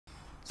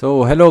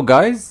So hello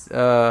guys,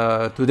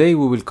 today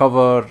we will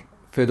cover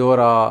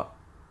Fedora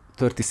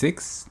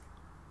 36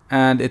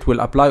 and it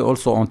will apply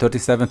also on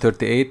 37,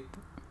 38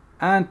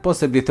 and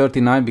possibly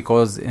 39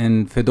 because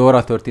in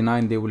Fedora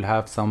 39 they will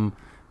have some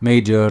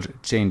major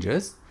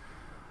changes.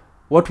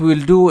 What we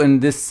will do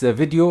in this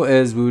video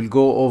is we will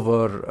go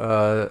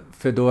over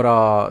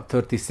Fedora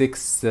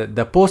 36,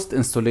 the post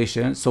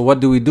installation. So what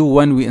do we do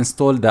when we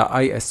install the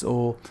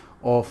ISO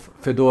of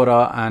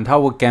Fedora and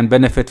how we can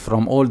benefit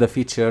from all the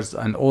features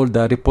and all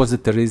the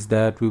repositories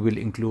that we will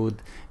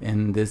include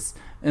in this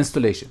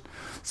installation.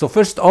 So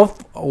first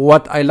off,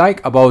 what I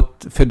like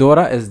about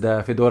Fedora is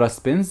the Fedora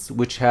Spins,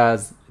 which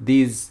has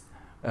these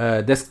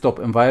desktop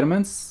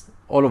environments.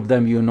 All of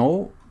them you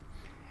know.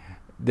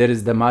 There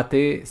is the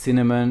Mate,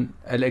 Cinnamon,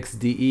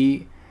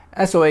 LXDE.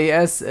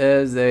 SOAS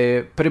is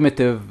a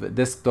primitive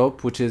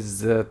desktop which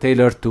is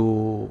tailored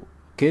to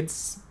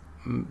kids.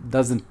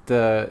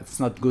 It's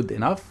not good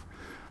enough.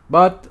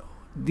 But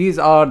these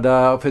are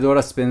the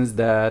Fedora spins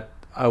that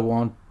I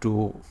want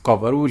to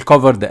cover. We will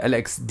cover the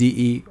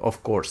LXDE,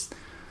 of course.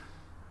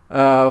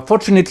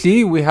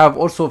 Fortunately, we have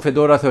also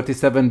Fedora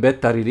 37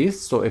 beta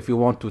release. So if you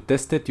want to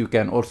test it, you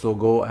can also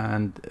go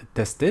and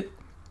test it.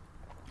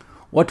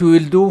 What we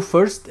will do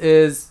first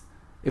is,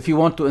 if you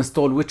want to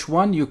install which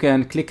one, you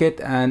can click it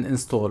and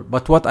install.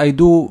 But what I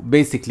do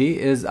basically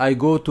is I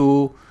go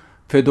to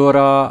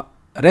Fedora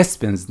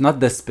respins, not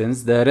the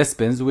spins, the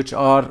respins, which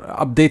are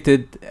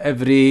updated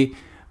every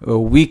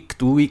week,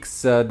 2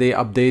 weeks. They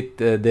update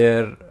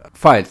their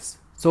files.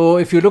 So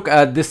if you look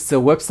at this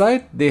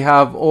website, they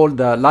have all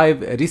the live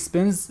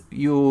respins.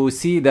 You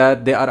see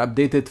that they are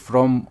updated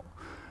from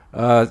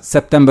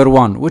September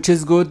 1, which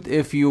is good.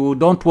 If you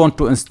don't want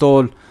to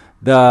install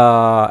the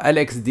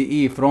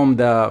LXDE from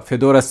the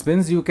Fedora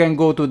spins, you can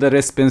go to the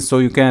respins, so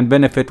you can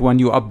benefit when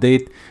you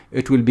update.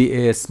 It will be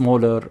a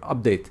smaller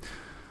update.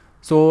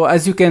 So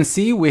as you can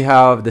see, we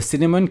have the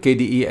Cinnamon,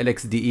 KDE,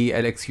 LXDE,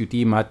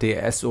 LXQT,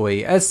 Mate,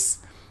 SOAS,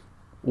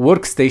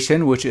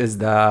 Workstation, which is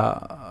the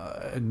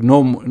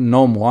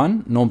GNOME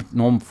 1,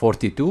 GNOME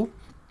 42,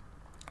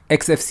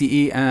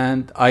 XFCE,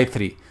 and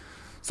i3.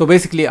 So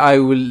basically, I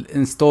will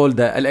install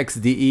the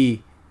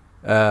LXDE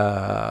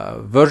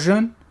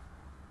version,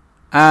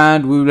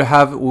 and we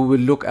will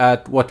look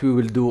at what we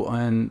will do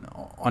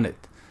on it.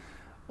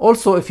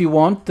 Also, if you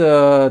want,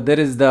 there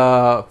is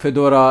the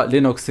Fedora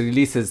Linux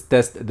releases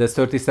test, the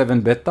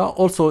 37 beta.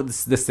 Also,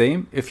 it's the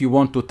same. If you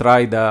want to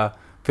try the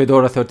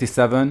Fedora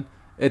 37,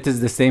 it is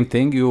the same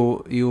thing.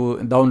 You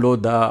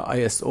download the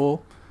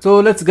ISO. So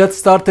let's get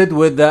started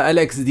with the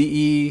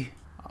LXDE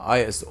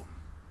ISO.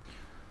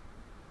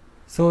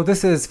 So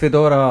this is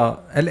Fedora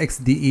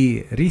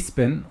LXDE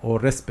respin or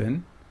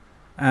respin.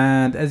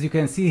 And as you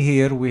can see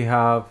here, we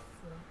have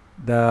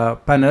the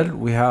panel.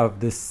 We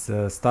have this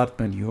start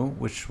menu,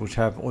 which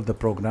have all the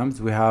programs.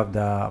 We have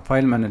the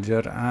file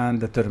manager and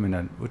the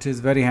terminal, which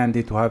is very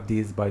handy to have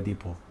these by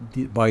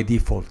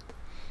default.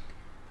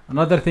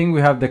 Another thing,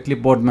 we have the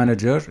clipboard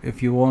manager.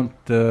 If you want,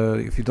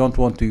 if you don't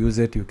want to use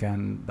it, you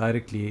can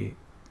directly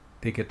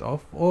take it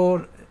off.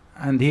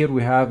 And here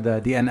we have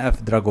the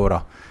DNF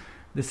Dragora.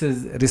 This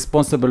is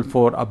responsible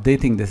for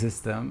updating the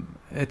system.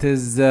 It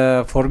is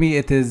for me,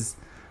 it is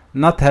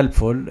not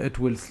helpful. It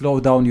will slow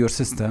down your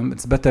system.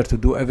 It's better to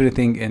do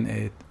everything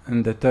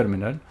in the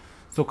terminal.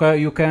 So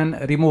you can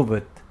remove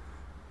it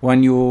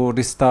when you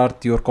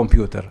restart your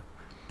computer.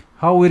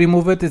 How we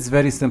remove it? It's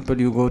very simple.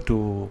 You go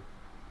to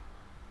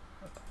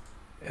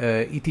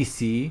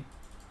etc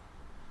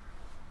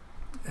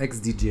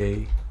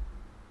xdj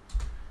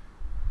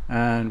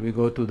and we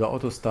go to the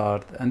auto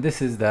start, and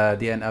this is the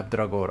DNF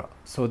Dragora.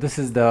 So this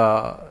is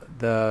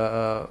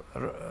the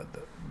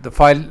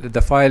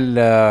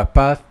file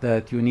path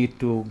that you need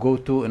to go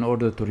to in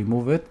order to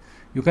remove it.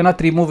 You cannot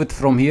remove it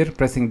from here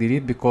pressing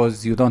delete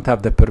because you don't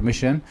have the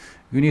permission.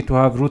 You need to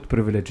have root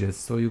privileges.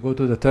 So you go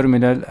to the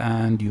terminal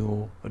and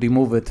you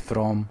remove it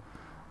from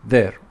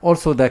there.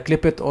 Also the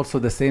clip it, also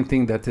the same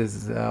thing that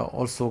is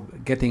also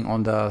getting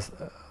on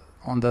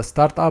the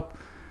startup.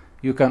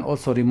 You can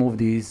also remove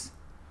these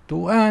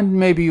two, and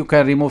maybe you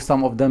can remove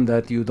some of them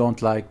that you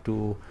don't like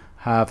to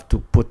have to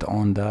put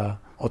on the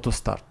auto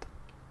start.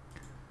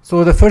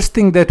 So the first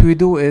thing that we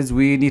do is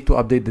we need to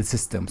update the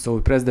system. So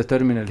we press the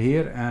terminal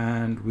here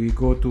and we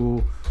go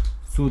to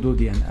sudo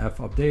dnf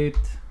update.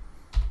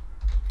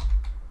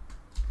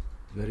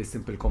 Very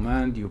simple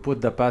command. You put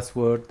the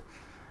password,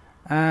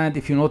 and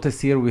if you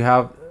notice here, we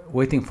have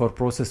waiting for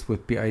process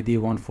with PID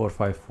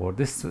 1454.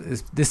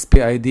 This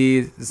PID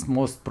is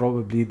most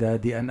probably the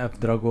DNF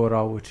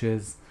Dragora, which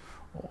is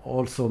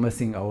also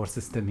messing our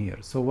system here.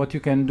 So what you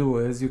can do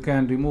is you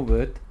can remove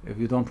it if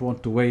you don't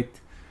want to wait,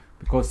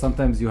 because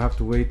sometimes you have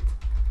to wait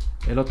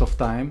a lot of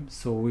time.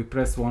 So we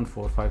press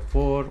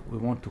 1454, we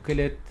want to kill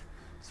it,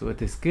 so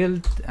it is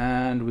killed,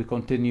 and we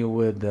continue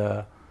with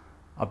the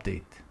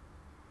update.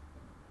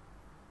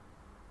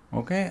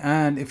 Okay,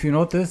 and if you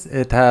notice,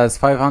 it has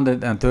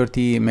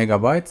 530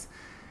 megabytes.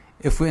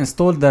 If we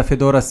install the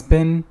Fedora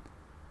spin,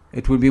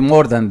 it will be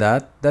more than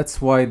that. That's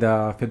why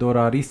the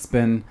Fedora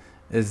respin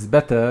is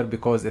better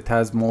because it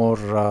has more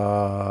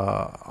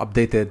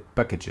updated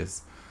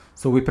packages.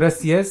 So we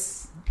press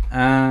yes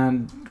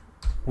and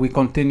we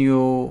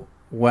continue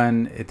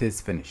when it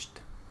is finished.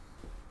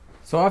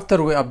 So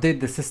after we update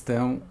the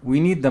system, we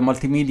need the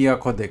multimedia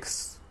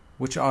codecs,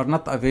 which are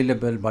not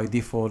available by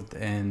default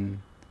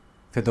in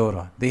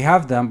Fedora. They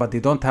have them, but they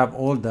don't have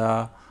all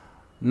the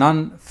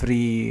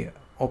non-free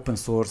open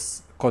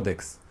source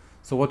codecs.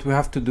 So what we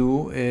have to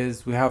do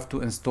is we have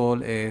to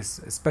install a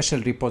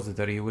special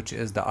repository, which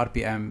is the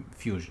RPM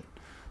Fusion.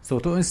 So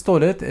to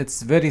install it,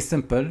 it's very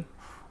simple.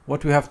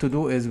 What we have to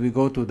do is we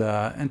go to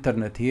the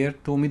internet here,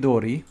 to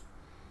Midori,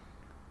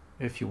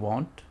 if you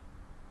want.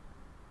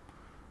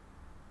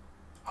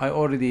 I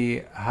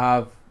already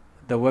have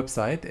the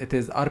website. It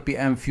is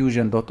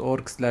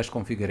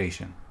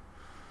rpmfusion.org/configuration.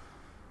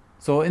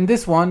 So in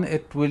this one,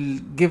 it will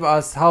give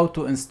us how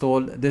to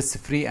install this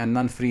free and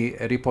non-free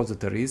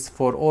repositories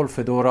for all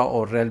Fedora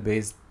or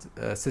RHEL-based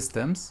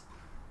systems,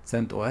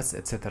 CentOS,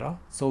 etc.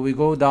 So we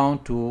go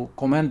down to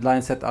command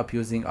line setup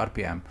using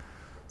RPM.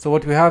 So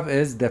what we have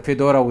is the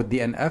Fedora with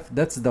DNF.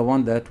 That's the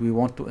one that we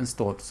want to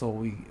install. So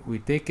we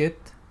take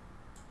it,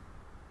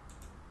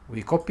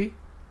 we copy,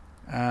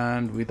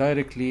 and we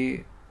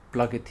directly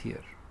plug it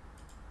here,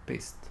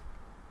 paste,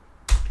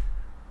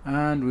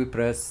 and we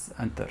press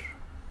enter.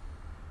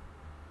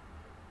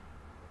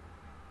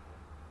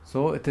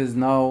 So it is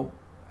now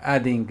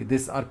adding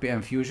this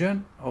RPM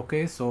Fusion.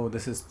 Okay, so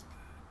this is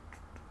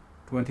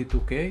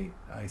 22K.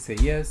 I say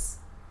yes,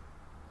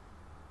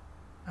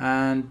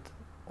 and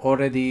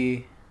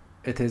already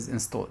it is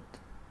installed.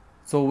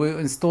 So we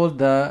installed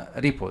the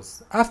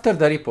repos. After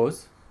the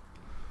repos,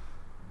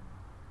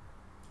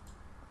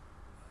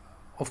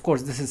 of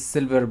course, this is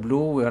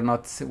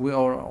Silverblue. We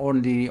are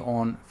only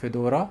on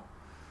Fedora.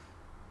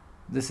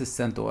 This is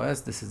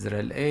CentOS. This is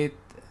RHEL 8.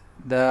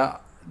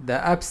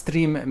 The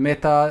upstream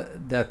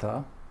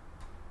metadata,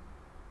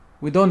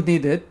 we don't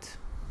need it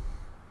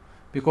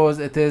because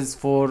it is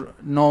for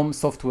GNOME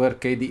software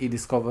KDE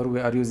Discover. We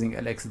are using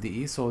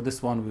LXDE, so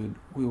this one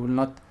we will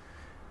not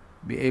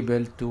be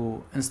able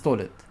to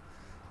install it.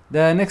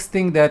 The next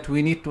thing that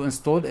we need to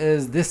install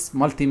is this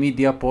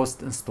multimedia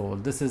post install.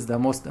 This is the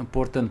most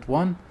important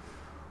one.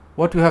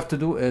 What we have to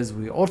do is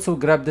we also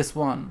grab this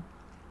one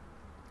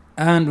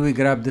and we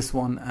grab this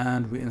one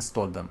and we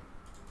install them.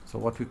 So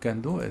what we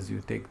can do is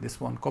you take this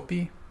one,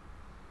 copy,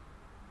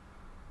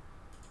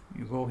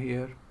 you go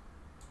here,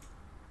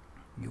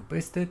 you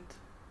paste it.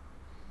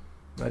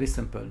 Very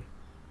simple,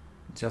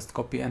 just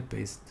copy and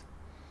paste.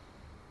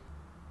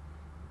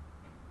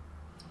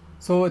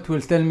 So it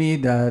will tell me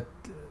that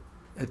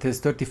it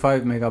is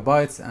 35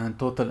 megabytes and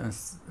total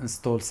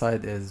install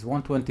size is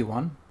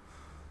 121.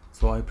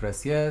 So I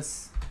press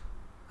yes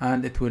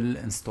and it will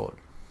install.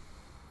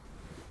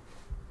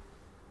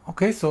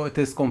 Okay, so it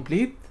is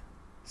complete.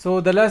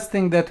 So the last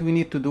thing that we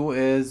need to do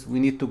is we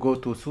need to go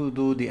to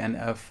sudo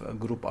dnf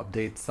group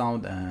update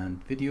sound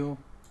and video.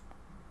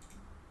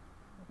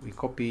 We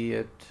copy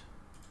it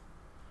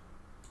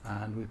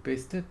and we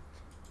paste it.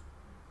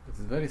 It's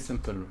a very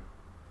simple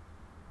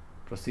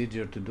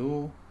procedure to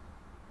do.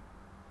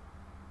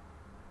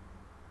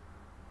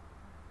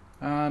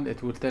 And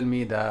it will tell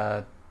me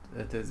that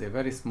it is a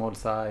very small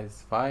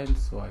size file.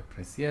 So I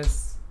press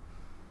yes.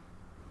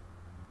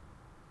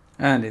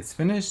 And it's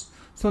finished.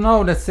 So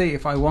now let's say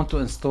if I want to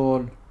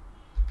install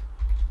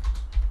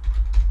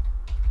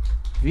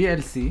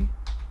VLC,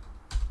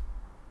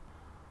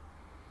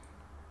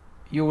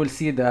 you will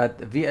see that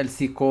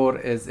VLC core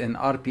is in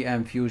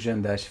RPM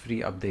Fusion-free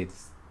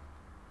updates.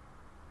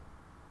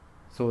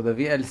 So the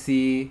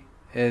VLC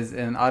is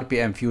in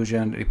RPM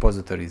Fusion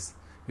repositories.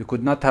 You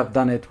could not have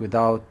done it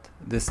without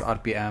this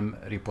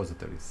RPM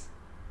repositories.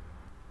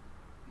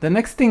 The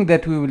next thing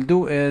that we will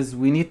do is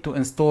we need to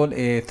install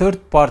a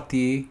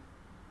third-party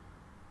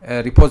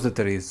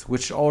repositories,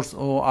 which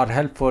also are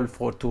helpful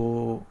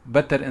to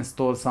better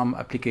install some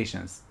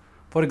applications.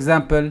 For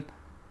example,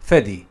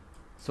 Fedi.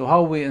 So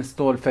how we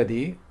install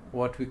Fedi?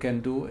 What we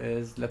can do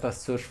is let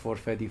us search for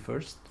Fedi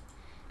first.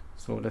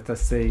 So let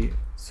us say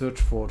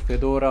search for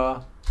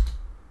Fedora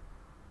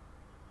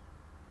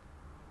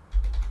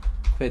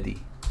Fedi.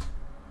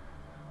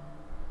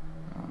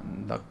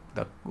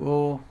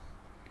 DuckDuckGo.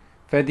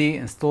 Fedi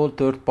install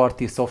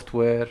third-party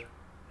software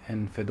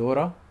in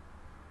Fedora.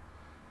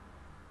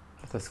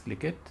 Let us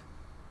click it.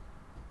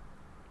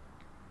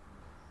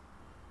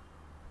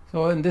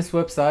 So in this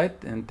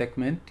website, in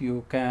TechMint,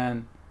 you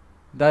can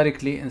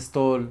directly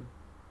install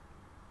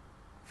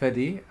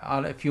Fedi.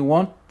 If you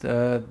want,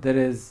 there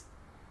is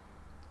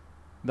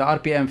the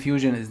RPM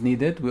Fusion is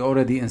needed. We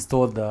already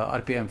installed the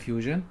RPM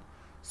Fusion.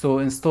 So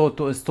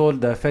to install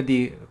the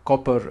Fedi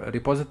copper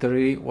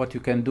repository, what you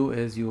can do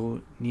is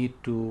you need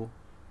to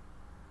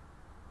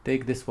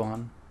take this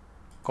one,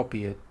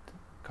 copy it,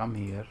 come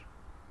here,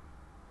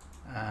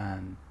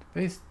 and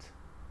paste.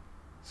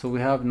 So we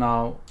have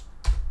now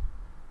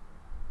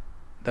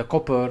the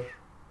copper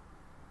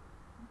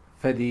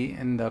Fedi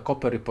in the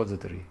copper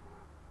repository.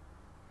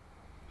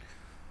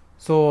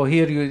 So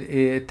here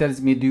it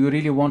tells me, do you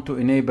really want to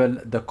enable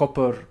the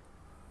copper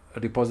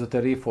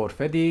repository for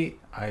Fedi.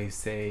 I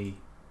say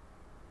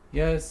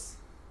yes.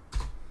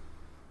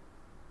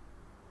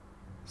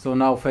 So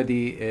now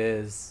Fedi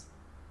is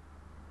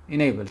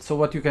enabled. So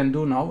what you can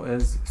do now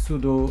is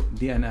sudo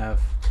dnf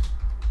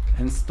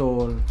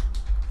install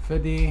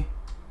Fedi.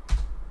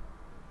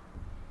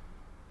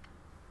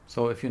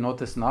 So if you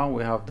notice now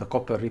we have the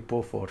copper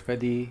repo for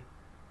Fedi.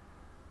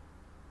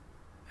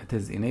 It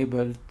is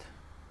enabled.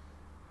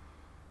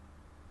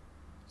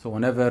 So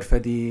whenever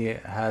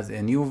Fedi has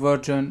a new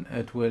version,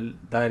 it will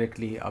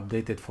directly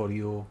update it for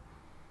you.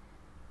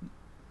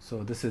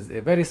 So this is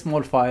a very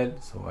small file.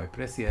 So I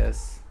press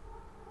yes.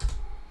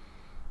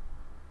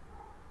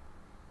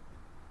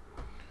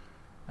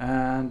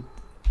 And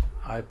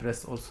I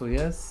press also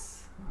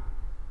yes.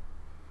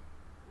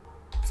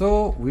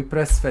 So we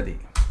press Fedi.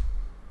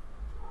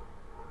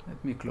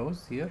 Let me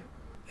close here.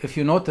 If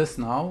you notice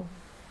now,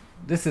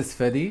 this is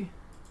Fedi.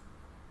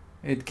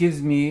 It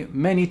gives me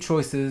many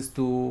choices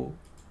to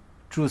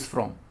choose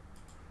from.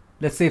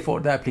 Let's say for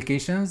the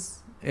applications,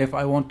 if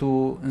I want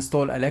to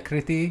install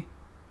Alacrity,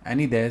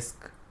 AnyDesk,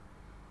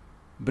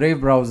 Brave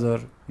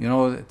browser, you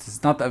know,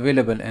 it's not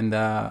available in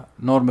the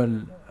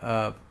normal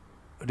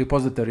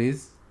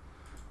repositories.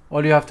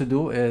 All you have to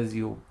do is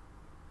you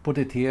put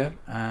it here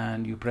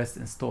and you press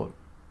install.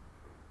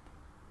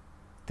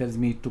 It tells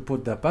me to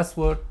put the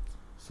password,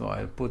 so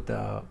I put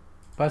the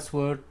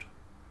password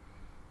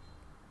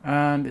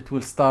and it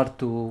will start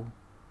to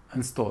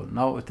install.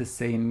 Now it is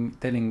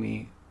telling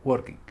me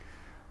working.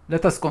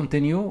 Let us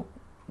continue.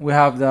 We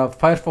have the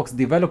Firefox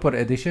Developer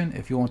Edition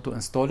if you want to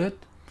install it.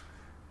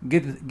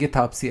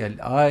 GitHub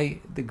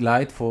CLI, the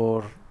Glide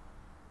for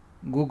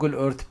Google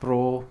Earth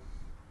Pro,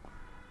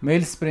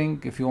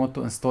 Mailspring if you want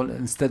to install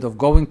instead of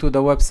going to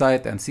the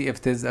website and see if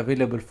it is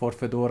available for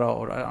Fedora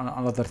or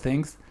other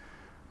things.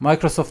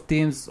 Microsoft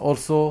Teams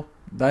also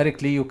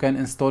directly you can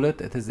install it.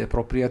 It is a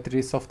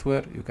proprietary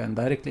software. You can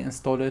directly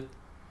install it.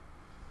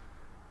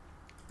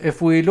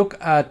 If we look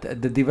at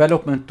the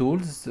development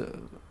tools,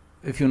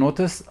 if you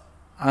notice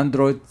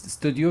Android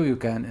Studio, you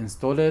can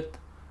install it.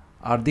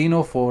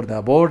 Arduino for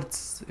the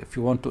boards. If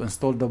you want to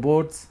install the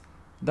boards,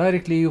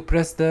 directly you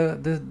press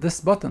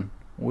this button,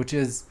 which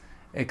is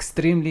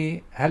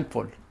extremely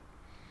helpful.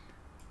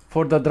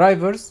 For the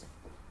drivers,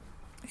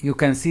 you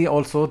can see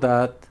also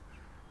that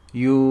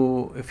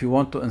if you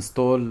want to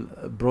install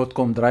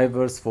Broadcom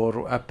drivers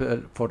for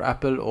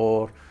Apple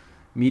or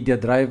media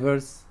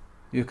drivers,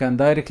 you can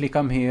directly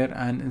come here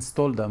and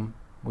install them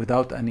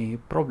without any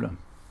problem.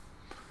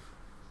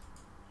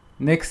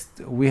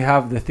 Next, we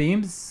have the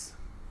themes.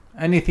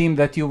 Any theme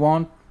that you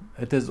want,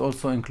 it is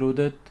also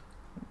included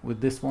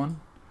with this one.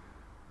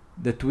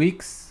 The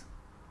tweaks,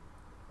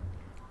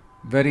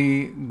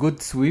 very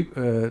good sweep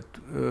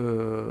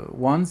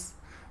ones.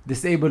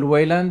 Disable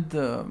Wayland.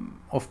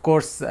 Of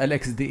course,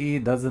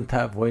 LXDE doesn't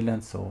have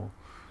Wayland, so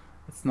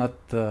it's not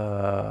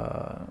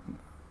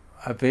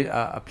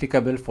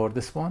applicable for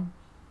this one.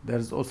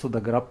 There's also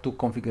the grub2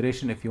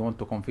 configuration if you want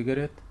to configure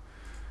it.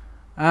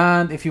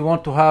 And if you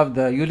want to have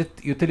the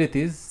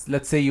utilities,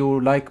 let's say you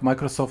like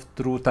Microsoft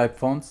True type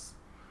fonts,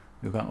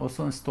 you can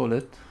also install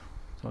it.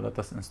 So let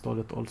us install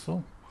it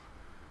also.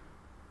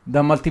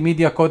 The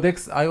multimedia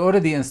codecs, I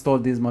already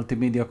installed these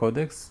multimedia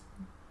codecs.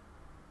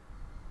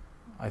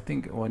 I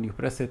think when you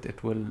press it,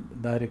 it will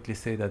directly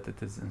say that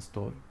it is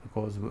installed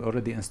because we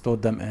already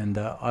installed them in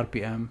the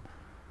RPM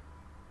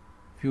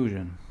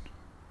Fusion.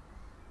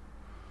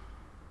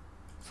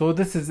 So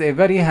this is a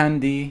very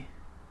handy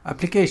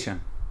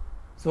application.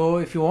 So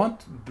if you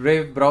want,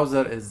 Brave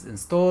browser is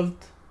installed.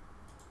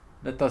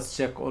 Let us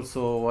check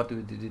also what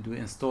did we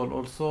install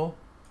also.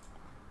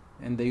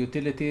 In the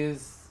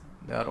utilities,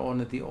 they are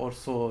already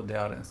also they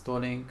are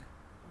installing.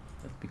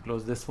 Let me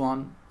close this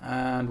one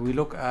and we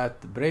look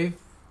at Brave.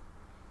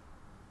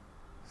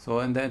 So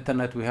in the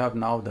internet we have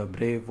now the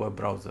Brave web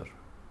browser.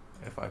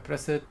 If I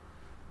press it,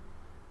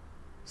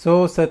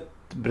 so set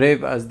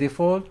Brave as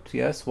default,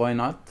 yes, why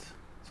not?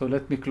 So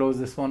let me close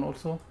this one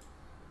also.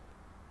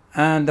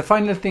 And the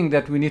final thing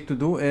that we need to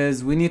do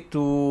is we need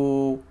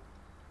to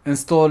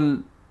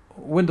install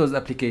Windows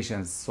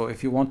applications. So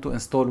if you want to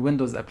install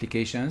Windows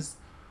applications,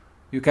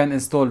 you can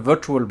install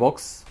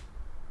VirtualBox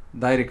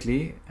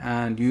directly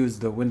and use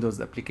the Windows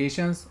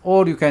applications,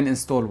 or you can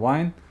install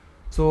Wine.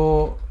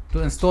 So to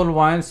install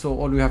Wine, so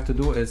all we have to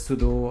do is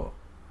sudo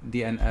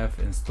dnf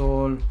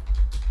install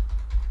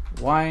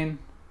Wine.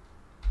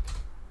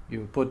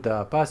 You put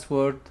the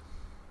password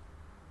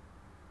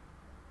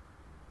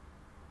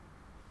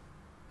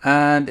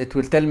and it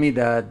will tell me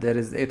that there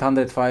is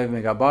 805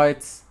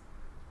 megabytes.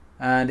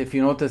 And if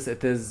you notice,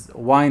 it is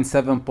Wine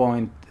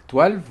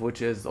 7.12,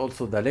 which is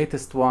also the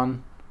latest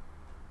one.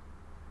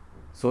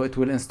 So it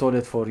will install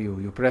it for you.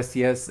 You press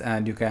yes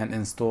and you can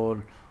install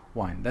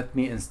Wine. Let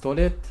me install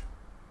it.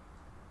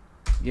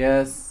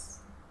 Yes.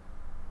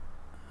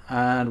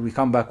 And we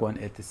come back when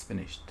it is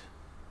finished.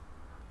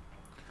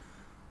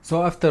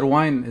 So after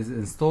Wine is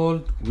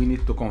installed, we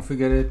need to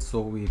configure it.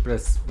 So we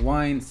press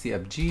Wine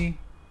CFG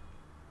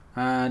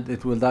and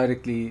it will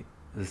directly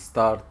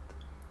start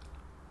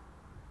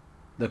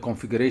the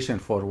configuration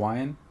for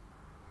Wine.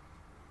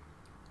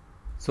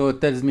 So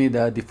it tells me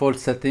the default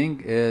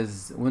setting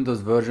is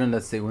Windows version,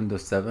 let's say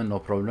Windows 7, no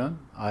problem.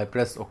 I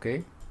press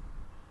OK.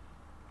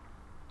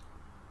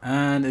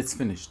 And it's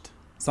finished.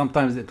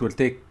 Sometimes it will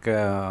take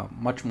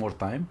much more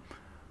time,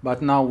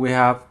 but now we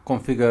have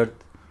configured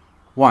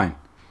Wine.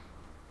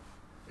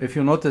 If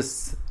you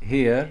notice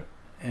here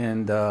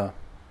in the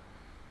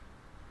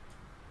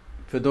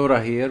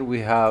Fedora here, we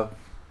have,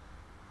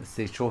 let's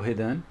say, show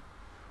hidden.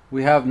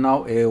 We have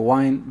now a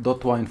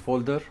wine.wine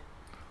folder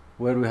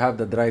where we have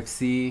the drive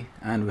C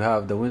and we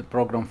have the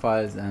program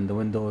files and the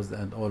Windows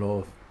and all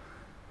of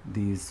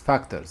these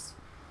factors.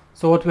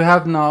 So what we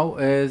have now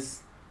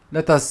is,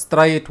 let us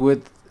try it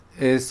with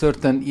a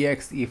certain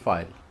exe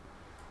file.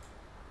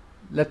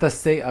 Let us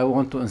say I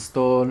want to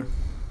install,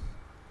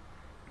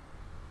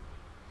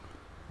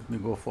 let me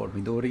go for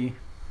Midori.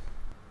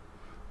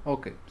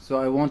 Okay, so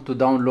I want to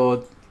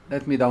download,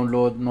 let me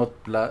download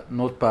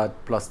Notepad++.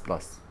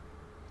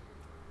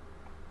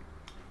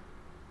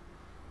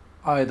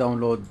 I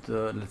download,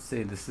 let's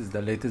say this is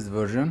the latest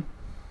version.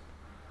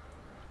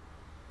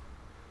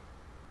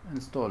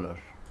 Installer.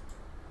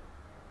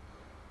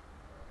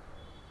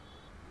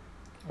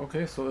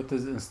 Okay, so it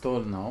is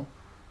installed now.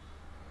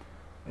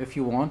 If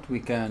you want, we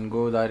can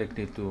go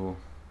directly to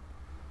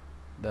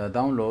the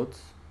downloads.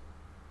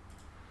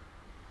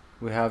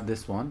 We have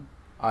this one.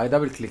 I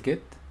double click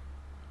it.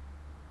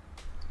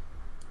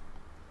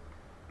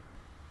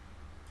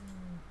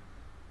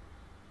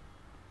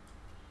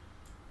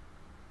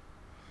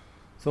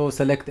 So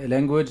select a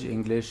language,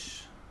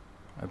 English.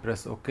 I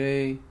press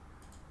OK.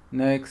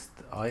 Next,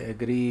 I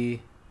agree.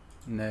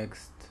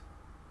 Next.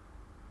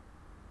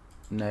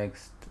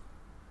 Next.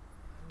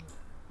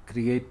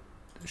 Create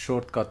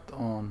shortcut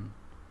on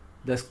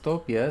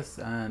desktop, yes,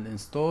 and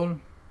install.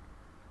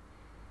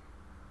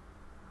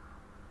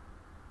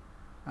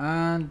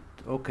 And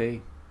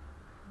OK.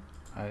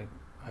 I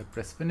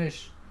press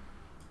finish.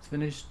 It's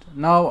finished.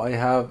 Now I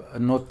have a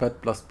Notepad++.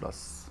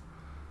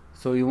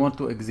 So you want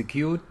to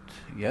execute,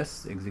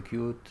 yes,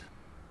 execute.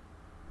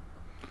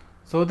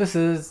 So this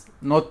is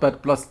Notepad++,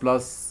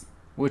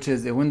 which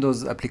is a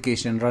Windows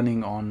application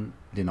running on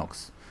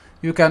Linux.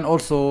 You can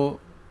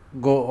also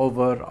go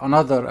over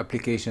another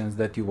applications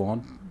that you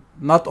want.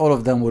 Not all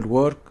of them will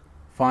work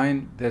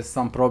fine. There's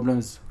some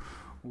problems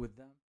with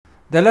them.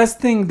 The last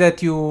thing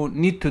that you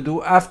need to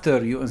do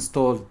after you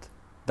installed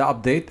the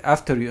update,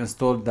 after you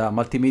installed the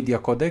multimedia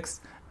codecs,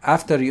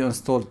 after you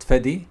installed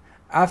Fedi,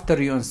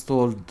 after you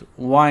installed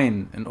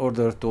Wine in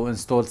order to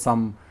install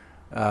some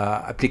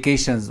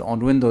applications on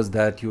Windows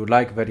that you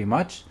like very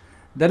much,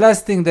 the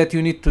last thing that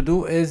you need to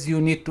do is you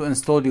need to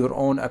install your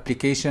own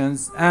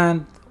applications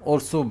and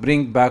also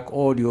bring back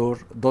all your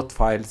dot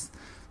files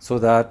so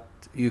that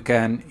you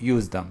can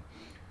use them.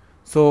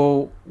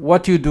 So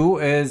what you do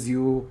is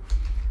you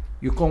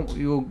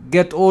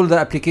get all the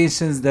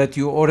applications that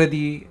you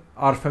already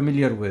are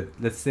familiar with.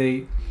 Let's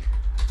say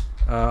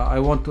I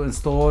want to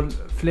install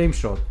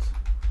FlameShot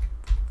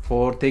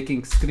for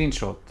taking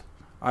screenshot.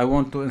 I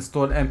want to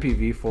install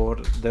MPV for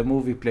the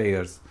movie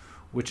players,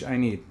 which I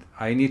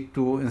need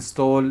to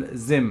install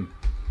Zim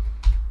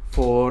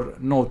for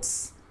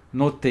notes,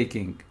 note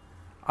taking.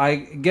 I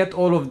get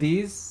all of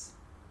these.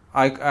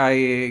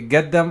 I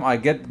get them. I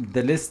get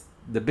the list,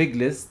 the big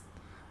list,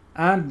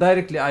 and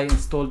directly I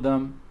install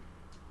them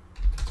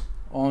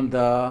on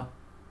the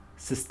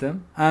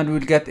system, and we'll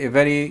get a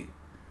very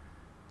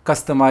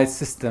customized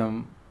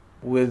system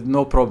with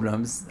no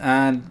problems,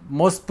 and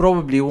most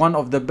probably one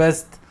of the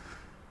best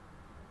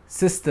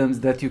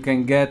systems that you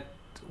can get,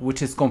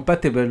 which is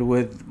compatible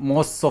with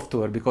most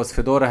software, because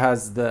Fedora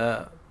has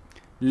the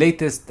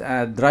latest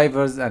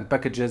drivers and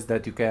packages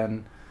that you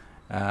can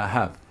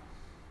have.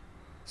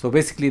 So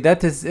basically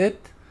that is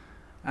it,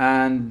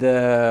 and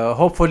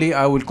hopefully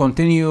I will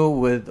continue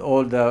with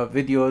all the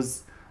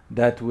videos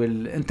that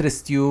will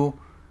interest you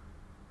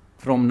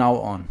from now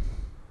on.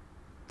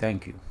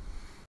 Thank you.